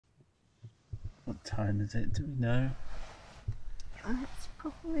What time is it? Do we know? It's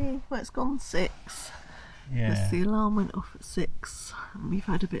probably, well, it's gone 6. Yeah. Because the alarm went off at 6 and we've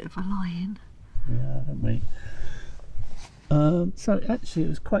had a bit of a lie-in. Yeah, haven't we? So actually it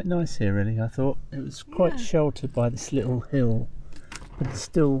was quite nice here really. I thought it was quite sheltered by this little hill, but it's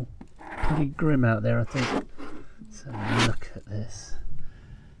still pretty grim out there, I think. So look at this.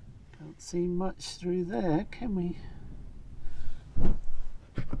 Can't see much through there, can we?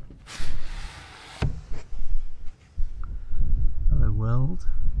 Hello world.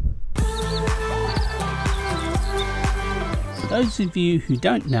 For those of you who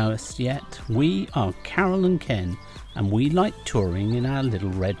don't know us yet, we are Carol and Ken, and we like touring in our little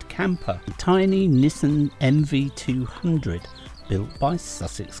red camper, a tiny Nissan MV200 built by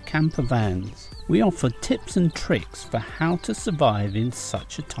Sussex Camper Vans. We offer tips and tricks for how to survive in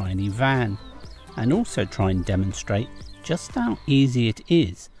such a tiny van, and also try and demonstrate just how easy it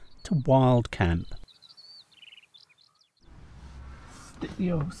is to wild camp. Stick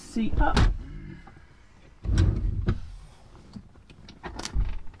your seat up.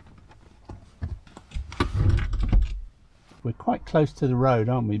 We're quite close to the road,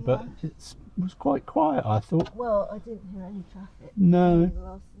 aren't we? But it was quite quiet, I thought. Well, I didn't hear any traffic. No.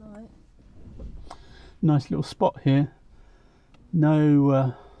 Last night. Nice little spot here.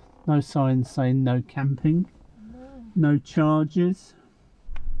 No, no signs saying no camping. No charges.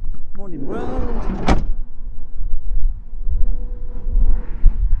 Morning world.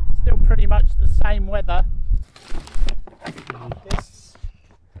 Still pretty much the same weather.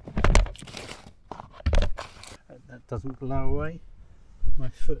 That doesn't blow away. Put my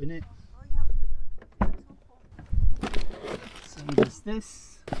foot in it. So does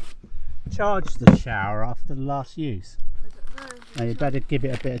this charge the shower after the last use? Now you better give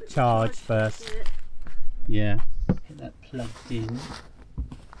it a bit of charge first. Yeah, get that plugged in,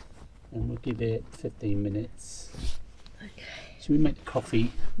 and we'll give it 15 minutes. Okay. Should we make the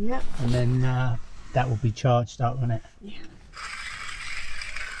coffee? Yep. And then that will be charged up, won't it? Yeah.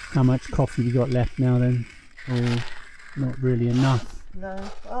 How much coffee we got left now then? Oh, not really enough. No,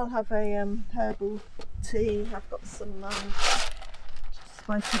 I'll have a herbal tea. I've got some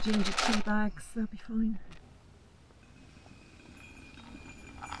spicy ginger tea bags, they'll be fine.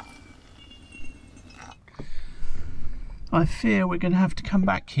 I fear we're going to have to come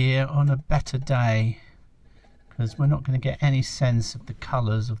back here on a better day, because we're not going to get any sense of the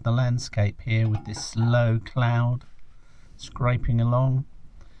colours of the landscape here with this low cloud scraping along.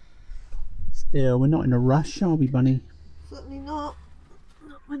 Still, we're not in a rush, are we, Bunny? Certainly not.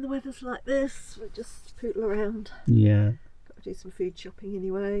 Not when the weather's like this. We'll just poodle around. Yeah. Got to do some food shopping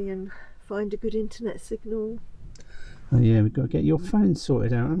anyway and find a good internet signal. Oh yeah, we've got to get your phone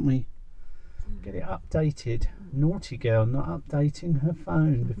sorted out, haven't we? Get it updated. Naughty girl, not updating her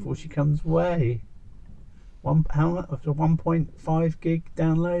phone before she comes away. How much? 1.5 gig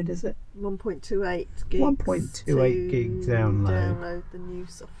download, is it? 1.28 gigs. 1.28 gig download. Download the new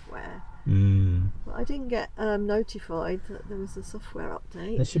software. But I didn't get notified that there was a software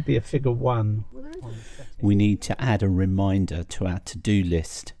update. There should be a figure 1. Well, there is. We need to add a reminder to our to-do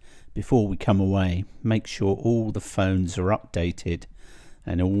list before we come away. Make sure all the phones are updated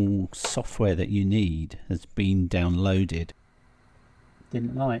and all software that you need has been downloaded.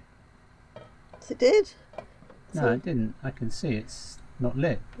 Didn't light. It did. No, it didn't. I can see it's not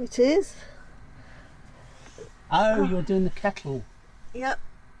lit. It is. Oh, you're doing the kettle. Yep.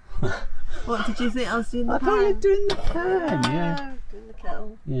 What did you think I was doing? The I pan? thought you were doing the pan. Yeah. Doing the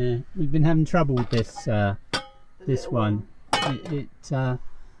kettle. Yeah, we've been having trouble with this this one. It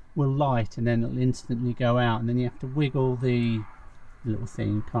will light and then it'll instantly go out, and then you have to wiggle the little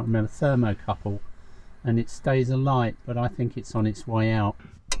thing, can't remember, thermocouple, and it stays alight, but I think it's on its way out.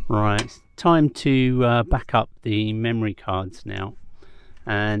 Right, it's time to back up the memory cards now,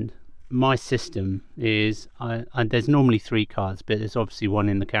 and my system is there's normally 3 cards, but there's obviously one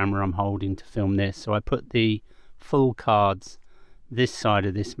in the camera I'm holding to film this, so I put the full cards this side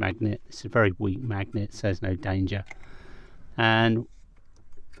of this magnet. It's a very weak magnet, so there's no danger, and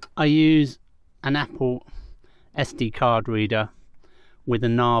I use an Apple SD card reader with a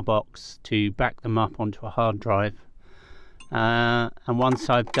NAR box to back them up onto a hard drive, and once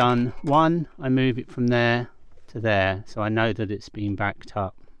I've done one, I move it from there to there, so I know that it's been backed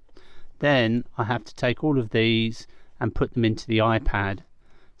up. Then I have to take all of these and put them into the iPad,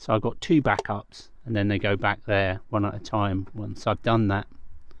 so I've got 2 backups, and then they go back there one at a time once I've done that.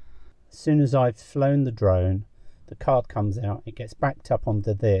 As soon as I've flown the drone, the card comes out, it gets backed up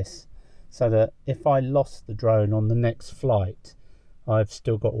onto this, so that if I lost the drone on the next flight, I've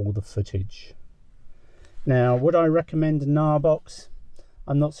still got all the footage. Now, would I recommend a NAR box?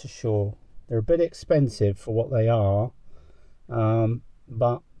 I'm not so sure. They're a bit expensive for what they are,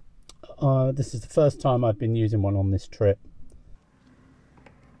 but this is the first time I've been using one on this trip.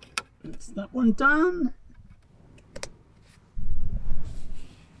 That's that one done.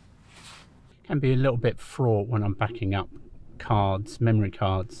 Can be a little bit fraught when I'm backing up cards, memory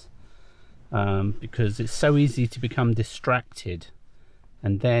cards, because it's so easy to become distracted,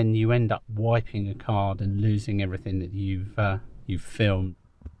 and then you end up wiping a card and losing everything that you've filmed.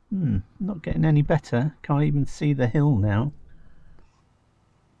 Not getting any better. Can't even see the hill now.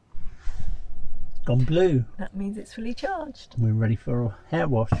 It's gone blue. That means it's fully charged. We're ready for a hair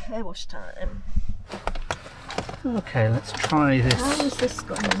wash. Hair wash time. Okay, let's try this. How has this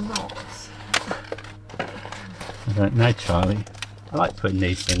got any knots? I don't know, Charlie. I like putting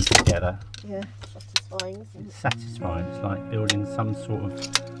these things together. Yeah, satisfying, isn't it? It's satisfying. It's like building some sort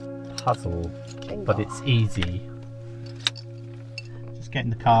of puzzle, Jenga. but it's easy. Just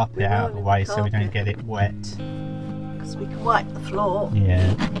getting the carpet out of the way so we don't get it wet. Because we can wipe the floor.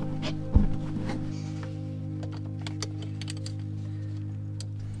 Yeah.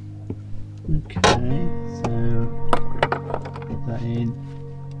 Okay, so put that in.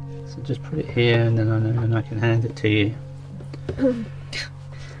 So just put it here, and then I know, and I can hand it to you.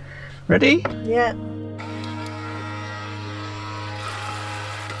 Ready? Yeah.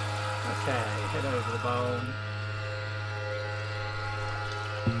 Okay, head over the bowl.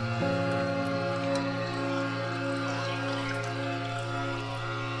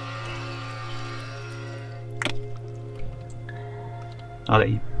 I'll let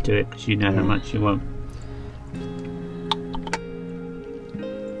you do it because you know how much you want.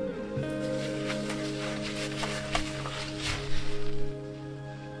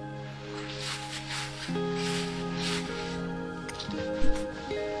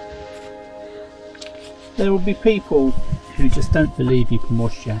 There will be people who just don't believe you can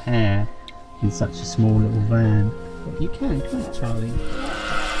wash your hair in such a small little van. But you can, can't you, Charlie?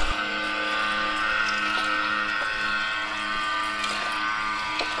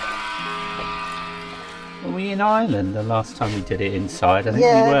 Were we in Ireland the last time we did it inside? I think we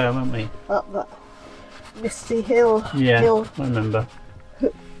were, weren't we? Up that misty hill. Yeah, I remember.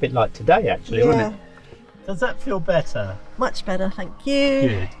 A bit like today, actually, wasn't it? Does that feel better? Much better, thank you.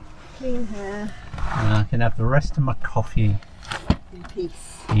 Good. Clean hair. And I can have the rest of my coffee In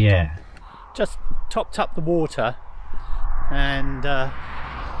peace. Yeah. Just topped up the water, and now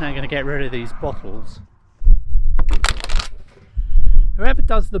I'm going to get rid of these bottles. Whoever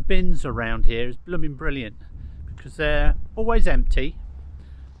does the bins around here is blooming brilliant, because they're always empty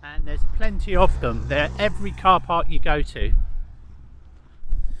and there's plenty of them. They're every car park you go to.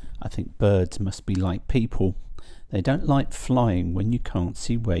 I think birds must be like people. They don't like flying when you can't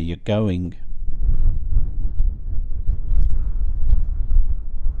see where you're going.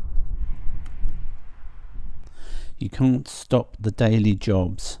 You can't stop the daily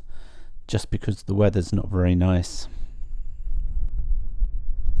jobs just because the weather's not very nice.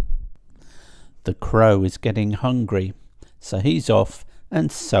 The crow is getting hungry, so he's off,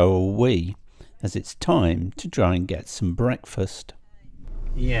 and so are we, as it's time to try and get some breakfast.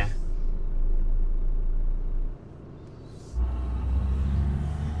 Yeah.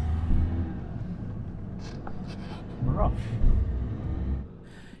 We're off.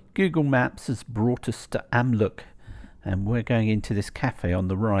 Google Maps has brought us to Amlwch, and we're going into this cafe on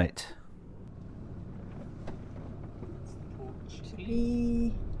the right.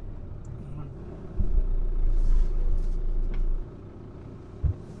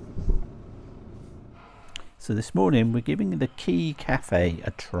 So this morning we're giving the Quays Café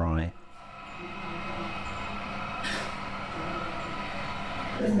a try.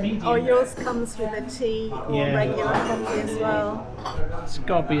 Oh, yours comes with a tea or regular coffee as well. It's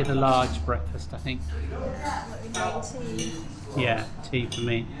got to be the large breakfast, I think. Tea. Yeah, tea for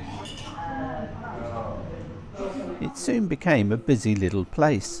me. It soon became a busy little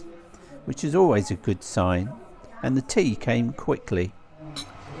place, which is always a good sign, and the tea came quickly.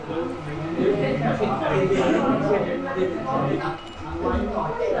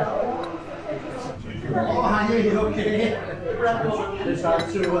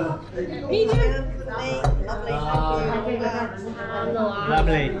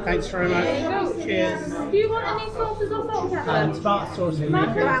 Lovely, thanks very much. Cheers. Do you want any sauces or salt pepper? Spark sauce for me.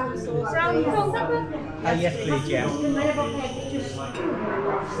 Brown sauce. Brown salt pepper? Yes please, yeah.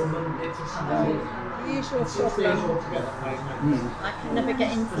 Usual problem. I can never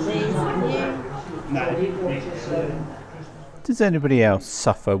get into these. Can you? No. Does anybody else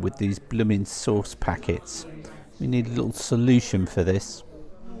suffer with these blooming sauce packets? We need a little solution for this.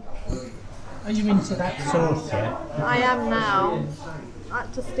 Are you into that sauce yet? I am now. I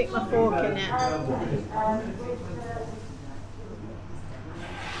had to stick my fork in it.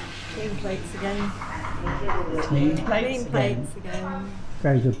 Clean plates again. Clean Clean plates again.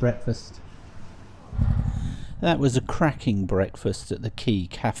 Very good breakfast. That was a cracking breakfast at the Quays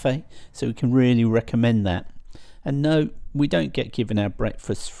Café, so we can really recommend that. And no, we don't get given our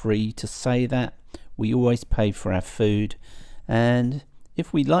breakfast free to say that. We always pay for our food, and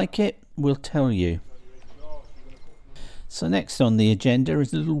if we like it, we'll tell you. So next on the agenda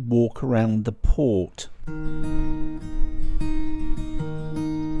is a little walk around the port.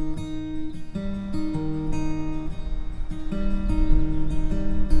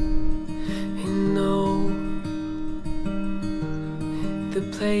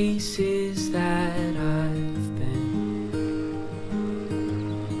 Places that I've been,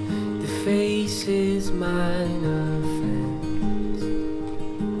 the faces mine offense,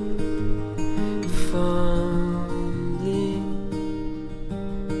 fumbling,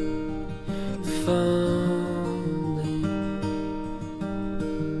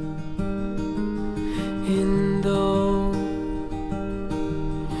 and though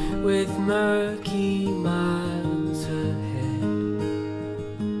with murky miles ahead,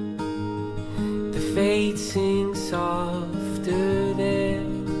 fate sings softer there,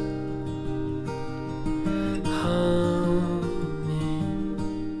 humming,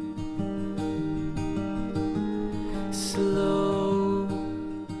 slow,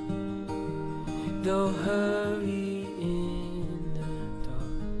 though hurry in the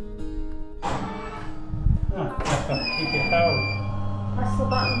dark. Keep it held. Press the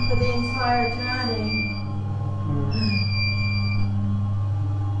button for the entire journey.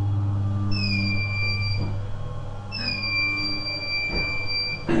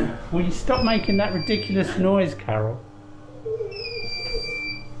 Will you stop making that ridiculous noise, Carol?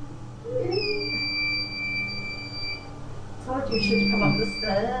 Told you should come up the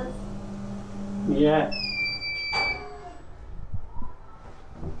stairs. Yeah.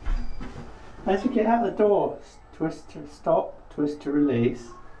 As you get out the door, twist to stop, twist to release.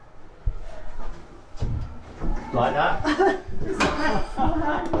 Like that.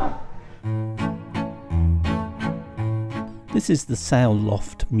 This is the Sail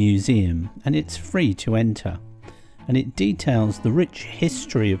Loft Museum, and it's free to enter, and it details the rich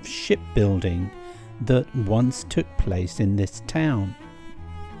history of shipbuilding that once took place in this town.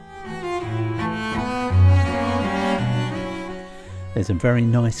 There's a very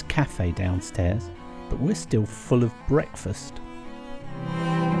nice cafe downstairs, but we're still full of breakfast.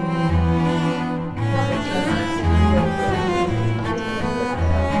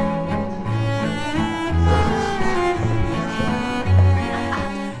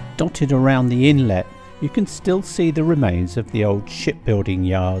 Dotted around the inlet, you can still see the remains of the old shipbuilding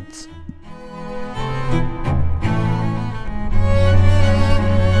yards.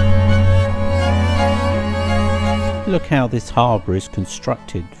 Look how this harbour is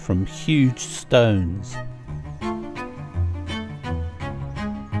constructed from huge stones.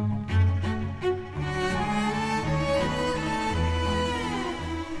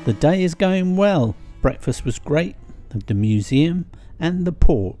 The day is going well. Breakfast was great, the museum and the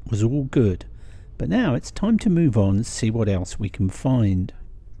port was all good, but now it's time to move on and see what else we can find.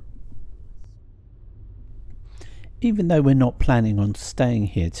 Even though we're not planning on staying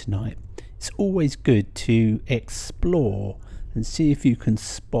here tonight, it's always good to explore and see if you can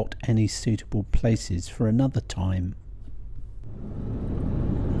spot any suitable places for another time.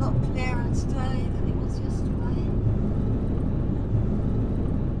 A lot clearer today than it was yesterday.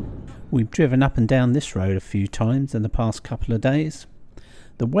 We've driven up and down this road a few times in the past couple of days.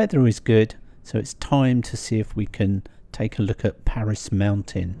 The weather is good, so it's time to see if we can take a look at Parys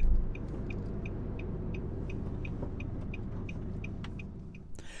Mountain.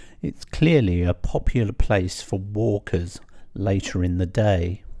 It's clearly a popular place for walkers later in the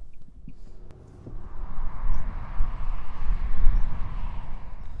day.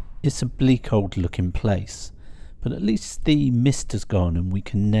 It's a bleak old looking place, but at least the mist has gone and we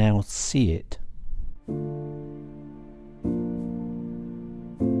can now see it.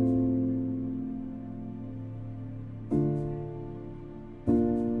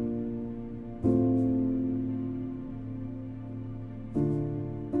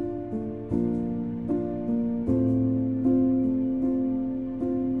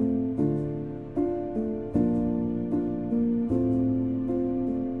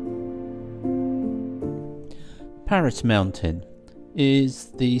 Parys Mountain is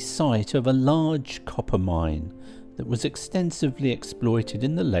the site of a large copper mine that was extensively exploited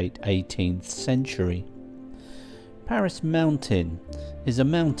in the late 18th century. Parys Mountain is a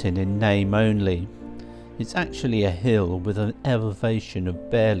mountain in name only. It's actually a hill with an elevation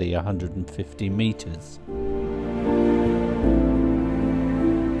of barely 150 metres.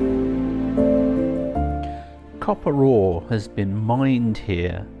 Copper ore has been mined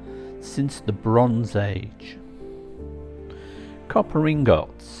here since the Bronze Age. Copper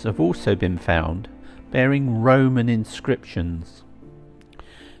ingots have also been found bearing Roman inscriptions.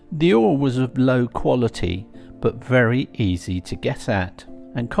 The ore was of low quality but very easy to get at,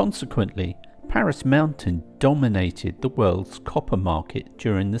 and consequently Parys Mountain dominated the world's copper market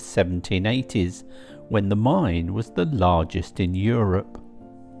during the 1780s, when the mine was the largest in Europe.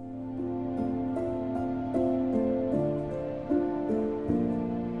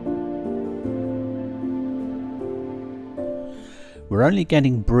 We're only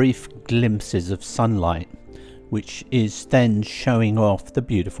getting brief glimpses of sunlight, which is then showing off the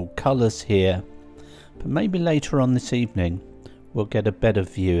beautiful colours here, but maybe later on this evening we'll get a better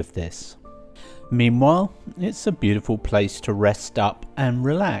view of this. Meanwhile, it's a beautiful place to rest up and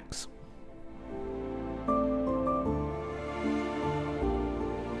relax.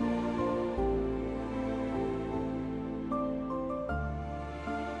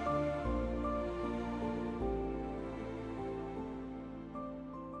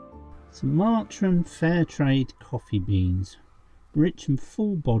 Some Markram Fairtrade coffee beans, rich and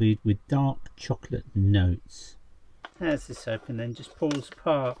full-bodied with dark chocolate notes. How's this open then? Just pulls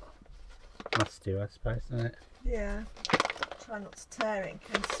apart. Must do, I suppose, doesn't it? Yeah. Try not to tear it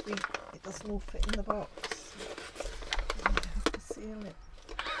in case it doesn't all fit in the box. You have to seal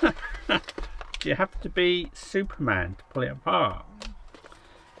it. Do you have to be Superman to pull it apart?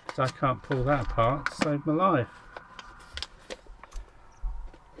 Because I can't pull that apart to save my life.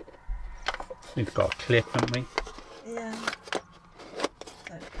 We've got a clip, haven't we? Yeah.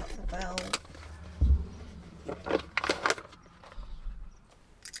 Don't cut the valve.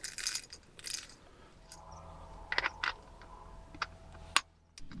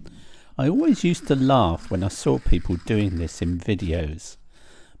 I always used to laugh when I saw people doing this in videos,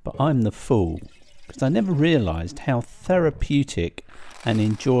 but I'm the fool, because I never realised how therapeutic and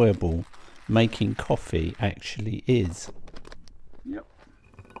enjoyable making coffee actually is. Yep.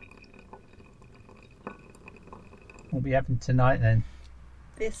 What are we having tonight then?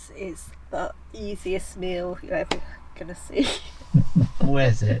 This is the easiest meal you're ever going to see.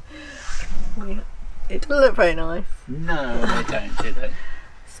 Where's it? It doesn't look very nice. No, they don't, do they?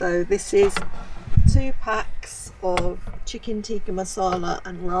 So this is 2 packs of chicken tikka masala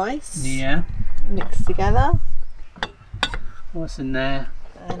and rice. Yeah. Mixed together. What's in there?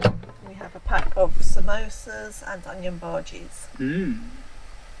 And we have a pack of samosas and onion bhajis. Mmm.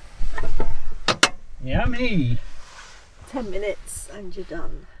 Yummy. 10 minutes and you're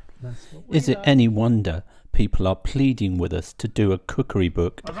done. Is it any wonder people are pleading with us to do a cookery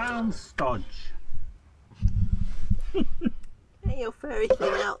book? Around stodge. You'll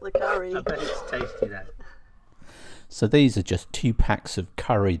everything out the curry. I bet it's tasty then. So these are just 2 packs of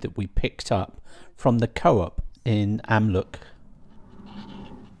curry that we picked up from the co-op in Amlwch.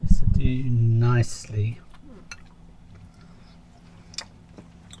 This will do nicely.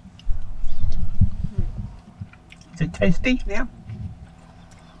 Is it tasty? Yeah.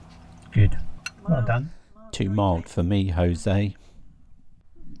 Good. Well done. Too mild for me, Jose.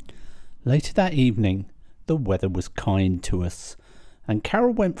 Later that evening, the weather was kind to us, and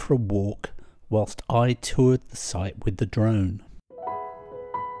Carol went for a walk whilst I toured the site with the drone.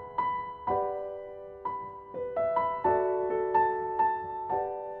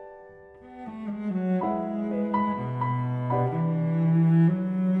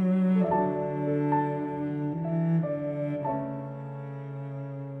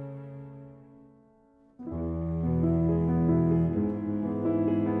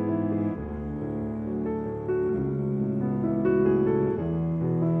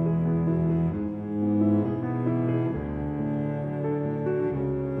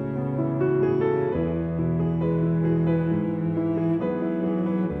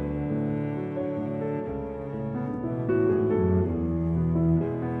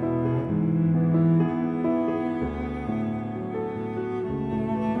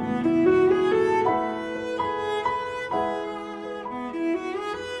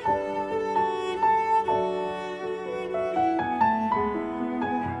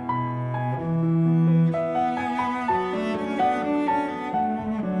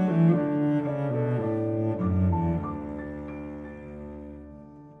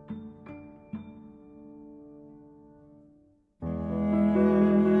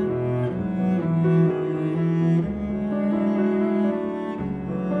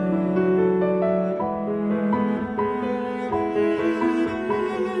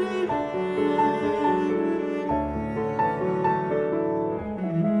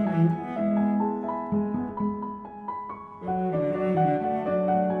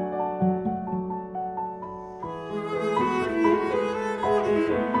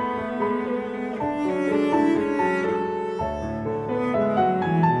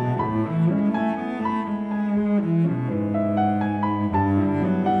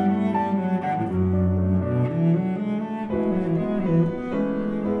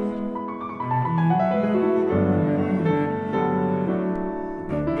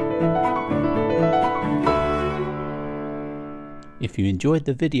 If you enjoyed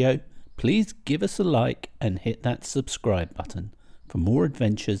the video, please give us a like and hit that subscribe button for more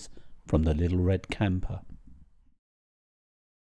adventures from the Little Red Camper.